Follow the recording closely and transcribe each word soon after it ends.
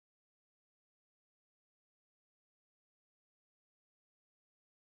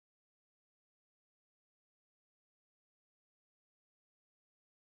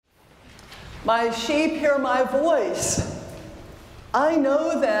My sheep hear my voice. I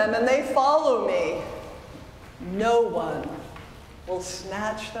know them and they follow me. No one will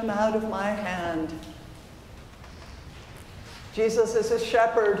snatch them out of my hand. Jesus is a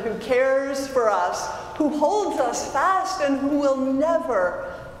shepherd who cares for us, who holds us fast, and who will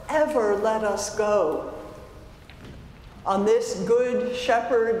never, ever let us go. On this Good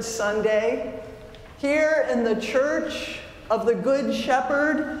Shepherd Sunday, here in the Church of the Good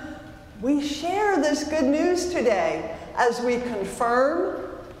Shepherd, we share this good news today as we confirm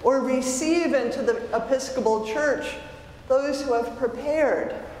or receive into the Episcopal Church those who have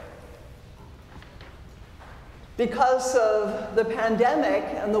prepared. Because of the pandemic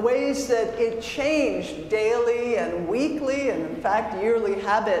and the ways that it changed daily and weekly and in fact yearly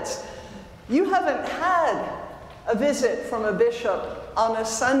habits, you haven't had a visit from a bishop on a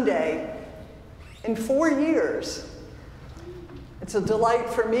Sunday in 4 years. It's a delight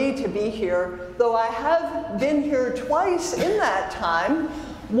for me to be here, though I have been here twice in that time,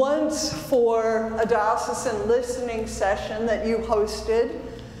 once for a diocesan listening session that you hosted,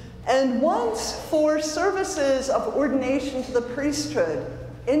 and once for services of ordination to the priesthood,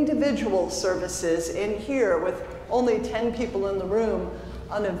 individual services in here with only 10 people in the room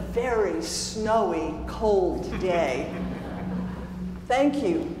on a very snowy, cold day. Thank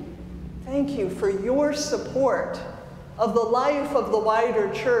you. Thank you for your support of the life of the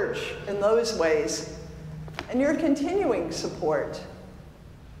wider church in those ways, and your continuing support.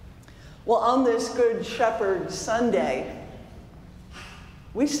 Well, on this Good Shepherd Sunday,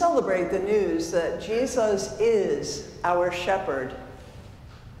 we celebrate the news that Jesus is our shepherd.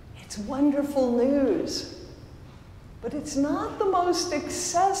 It's wonderful news, but it's not the most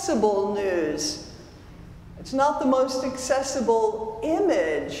accessible news. It's not the most accessible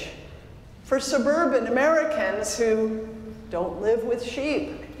image for suburban Americans who don't live with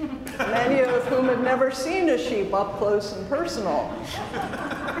sheep, many of whom have never seen a sheep up close and personal.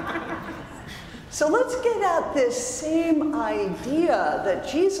 So let's get at this same idea that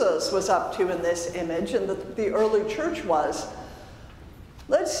Jesus was up to in this image and that the early church was.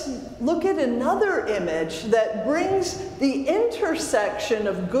 Let's look at another image that brings the intersection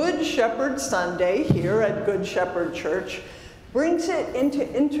of Good Shepherd Sunday here at Good Shepherd Church, brings it into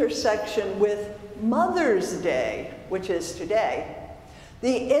intersection with Mother's Day, which is today.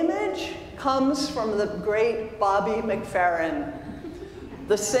 The image comes from the great Bobby McFerrin,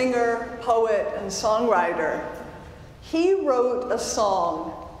 the singer, poet, and songwriter. He wrote a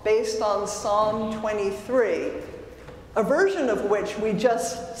song based on Psalm 23, a version of which we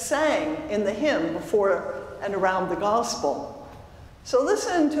just sang in the hymn before and around the gospel. So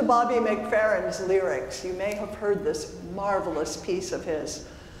listen to Bobby McFerrin's lyrics. You may have heard this marvelous piece of his.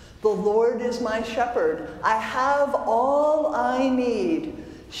 The Lord is my shepherd. I have all I need.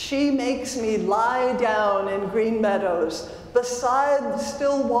 She makes me lie down in green meadows. Beside the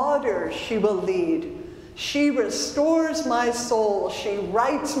still waters she will lead. She restores my soul. She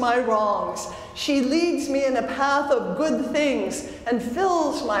rights my wrongs. She leads me in a path of good things and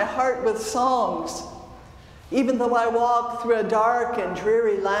fills my heart with songs. Even though I walk through a dark and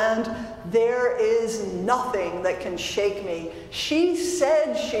dreary land, there is nothing that can shake me. She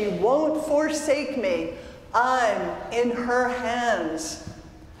said she won't forsake me. I'm in her hands.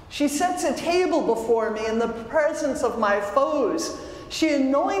 She sets a table before me in the presence of my foes. She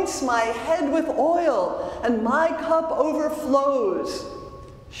anoints my head with oil, and my cup overflows.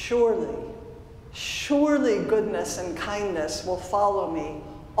 Surely, surely goodness and kindness will follow me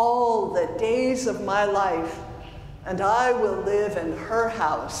all the days of my life, and I will live in her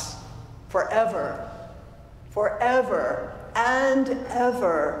house forever, forever and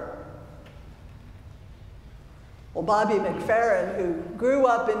ever. Well, Bobby McFerrin, who grew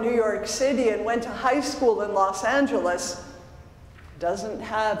up in New York City and went to high school in Los Angeles, doesn't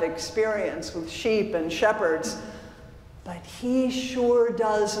have experience with sheep and shepherds, but he sure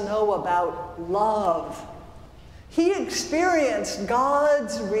does know about love. He experienced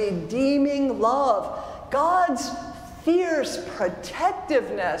God's redeeming love, God's fierce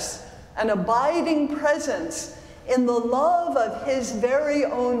protectiveness and abiding presence in the love of his very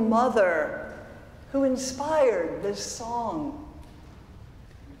own mother, who inspired this song.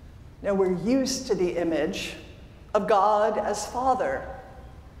 Now, we're used to the image of God as Father.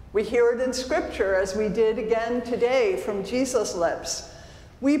 We hear it in Scripture, as we did again today from Jesus' lips.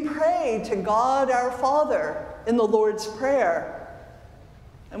 We pray to God our Father in the Lord's Prayer.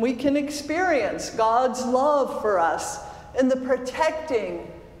 And we can experience God's love for us in the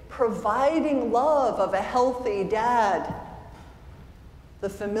protecting, providing love of a healthy dad. The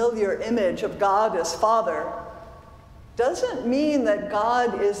familiar image of God as Father Doesn't mean that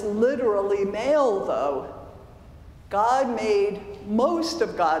God is literally male, though. God made most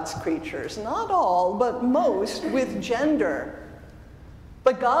of God's creatures, not all, but most, with gender.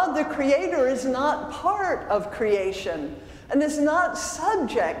 But God, the Creator, is not part of creation and is not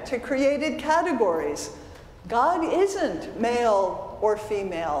subject to created categories. God isn't male or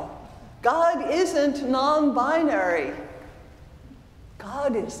female. God isn't non-binary.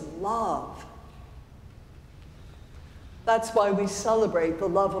 God is love. That's why we celebrate the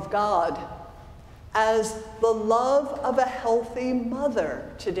love of God as the love of a healthy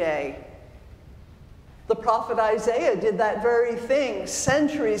mother today. The prophet Isaiah did that very thing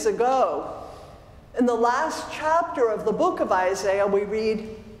centuries ago. In the last chapter of the book of Isaiah, we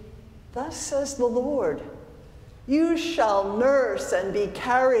read, "Thus says the Lord, you shall nurse and be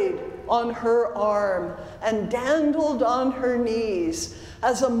carried on her arm and dandled on her knees.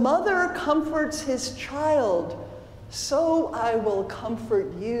 As a mother comforts his child, so I will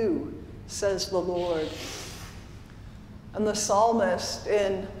comfort you, says the Lord." And the psalmist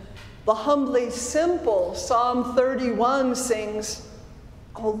in the humbly simple Psalm 31 sings,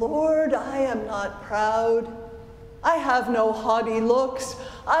 "O Lord, I am not proud. I have no haughty looks.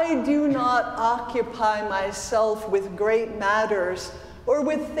 I do not occupy myself with great matters or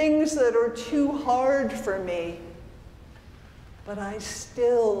with things that are too hard for me. But I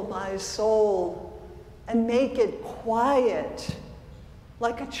still my soul and make it quiet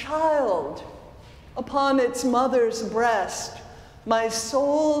like a child upon its mother's breast. My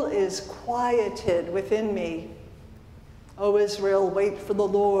soul is quieted within me. O Israel, wait for the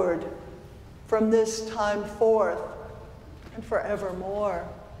Lord from this time forth and forevermore."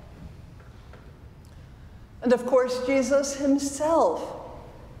 And of course, Jesus himself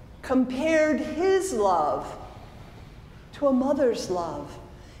compared his love to a mother's love.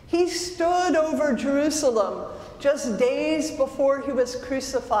 He stood over Jerusalem just days before he was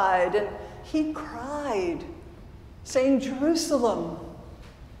crucified, and he cried, saying, "Jerusalem,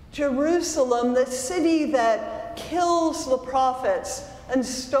 Jerusalem, the city that kills the prophets and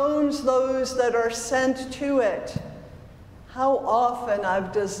stones those that are sent to it. How often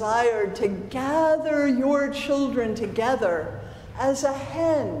I've desired to gather your children together as a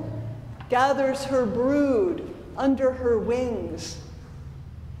hen gathers her brood under her wings,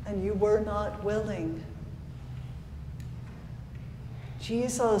 and you were not willing."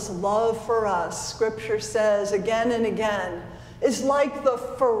 Jesus' love for us, Scripture says again and again, is like the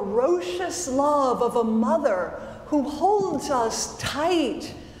ferocious love of a mother who holds us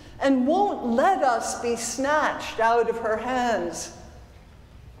tight and won't let us be snatched out of her hands.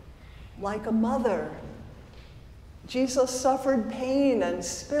 Like a mother, Jesus suffered pain and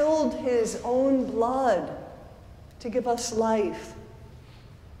spilled his own blood to give us life.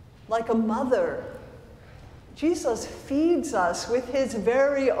 Like a mother, Jesus feeds us with his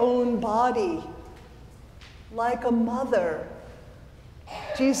very own body. Like a mother,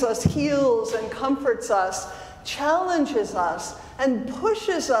 Jesus heals and comforts us, challenges us, and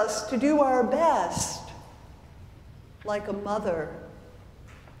pushes us to do our best. Like a mother,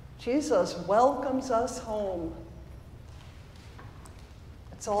 Jesus welcomes us home.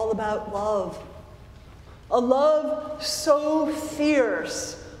 It's all about love. A love so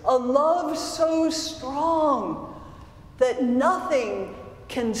fierce, a love so strong that nothing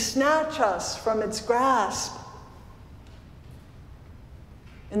can snatch us from its grasp.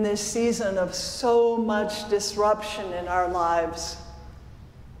 In this season of so much disruption in our lives,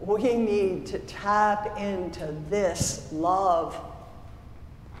 we need to tap into this love.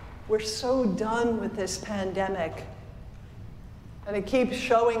 We're so done with this pandemic, and it keeps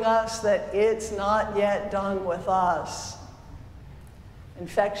showing us that it's not yet done with us.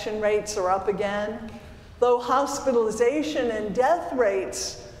 Infection rates are up again. Though hospitalization and death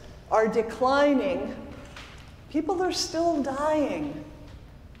rates are declining, people are still dying.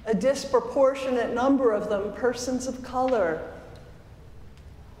 A disproportionate number of them persons of color.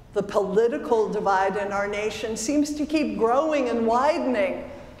 The political divide in our nation seems to keep growing and widening,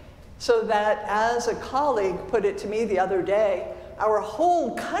 so that, as a colleague put it to me the other day, our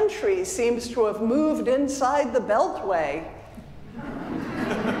whole country seems to have moved inside the Beltway.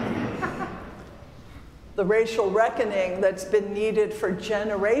 The racial reckoning that's been needed for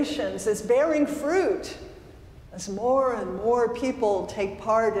generations is bearing fruit as more and more people take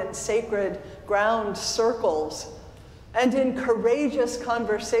part in sacred ground circles and in courageous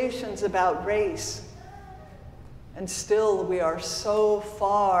conversations about race. And still, we are so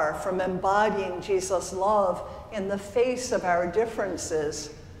far from embodying Jesus' love in the face of our differences.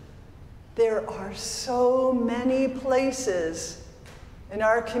 There are so many places in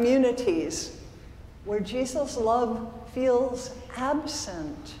our communities where Jesus' love feels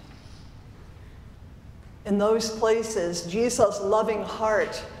absent. In those places, Jesus' loving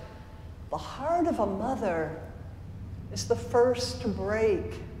heart, the heart of a mother, is the first to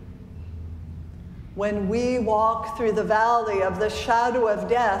break. When we walk through the valley of the shadow of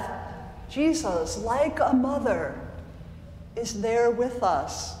death, Jesus, like a mother, is there with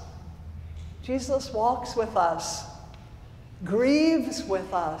us. Jesus walks with us, grieves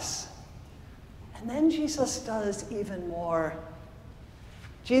with us, and then Jesus does even more.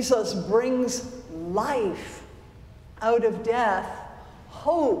 Jesus brings life out of death,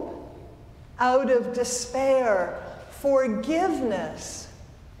 hope out of despair, forgiveness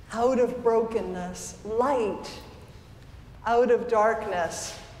out of brokenness, light out of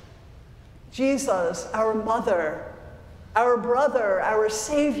darkness. Jesus, our mother, our brother, our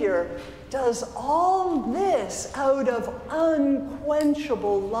Savior, does all this out of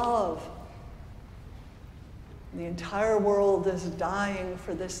unquenchable love. The entire world is dying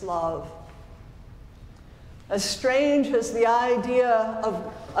for this love. As strange as the idea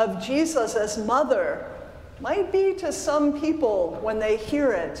of Jesus as mother might be to some people when they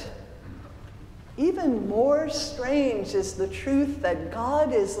hear it, even more strange is the truth that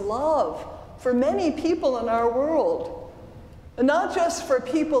God is love for many people in our world. And not just for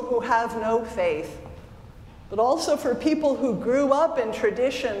people who have no faith, but also for people who grew up in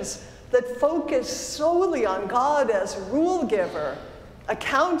traditions that focus solely on God as rule giver,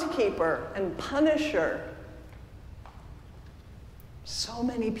 account keeper, and punisher. So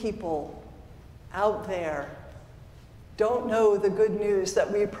many people out there don't know the good news that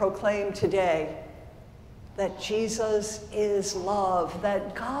we proclaim today, that Jesus is love,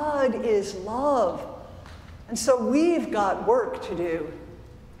 that God is love. And so we've got work to do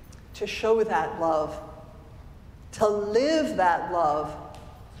to show that love, to live that love,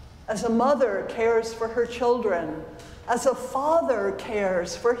 as a mother cares for her children, as a father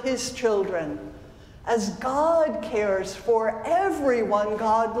cares for his children, as God cares for everyone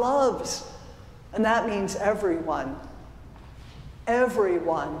God loves. And that means everyone.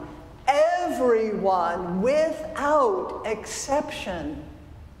 Everyone. Everyone without exception.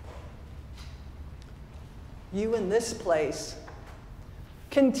 You in this place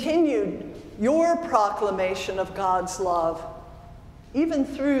continued your proclamation of God's love, even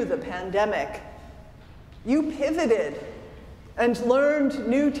through the pandemic. You pivoted and learned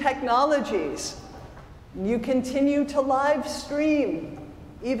new technologies. You continue to live stream,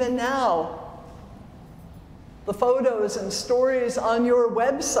 even now. The photos and stories on your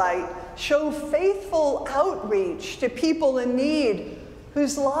website show faithful outreach to people in need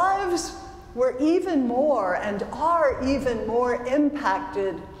whose lives were even more and are even more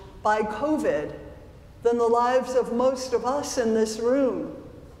impacted by COVID than the lives of most of us in this room.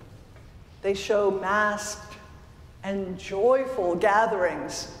 They show masked and joyful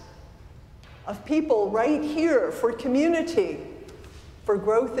gatherings of people right here for community, for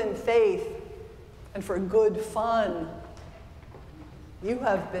growth in faith, and for good fun. You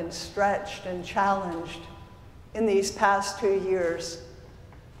have been stretched and challenged in these past 2 years,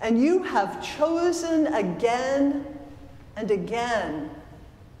 and you have chosen again and again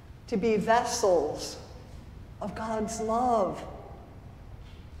to be vessels of God's love.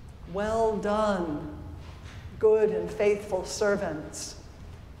 Well done, good and faithful servants.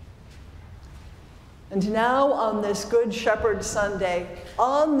 And now on this Good Shepherd Sunday,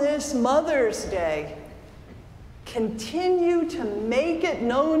 on this Mother's Day, continue to make it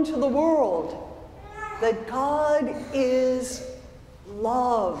known to the world that God is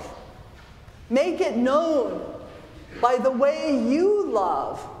love. Make it known by the way you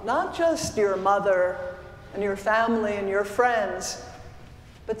love, not just your mother and your family and your friends,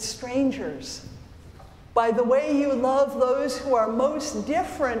 but strangers. By the way you love those who are most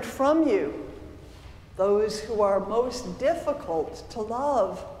different from you, those who are most difficult to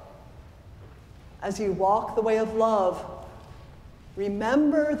love. As you walk the way of love,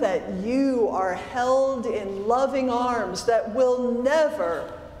 remember that you are held in loving arms that will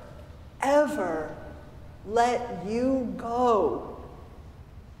never, ever let you go.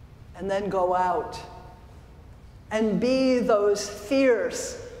 And then go out and be those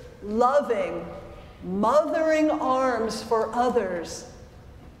fierce, loving, mothering arms for others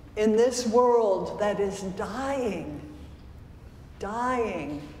in this world that is dying,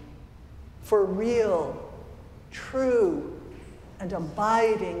 dying for real, true, and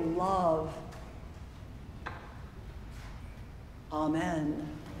abiding love. Amen.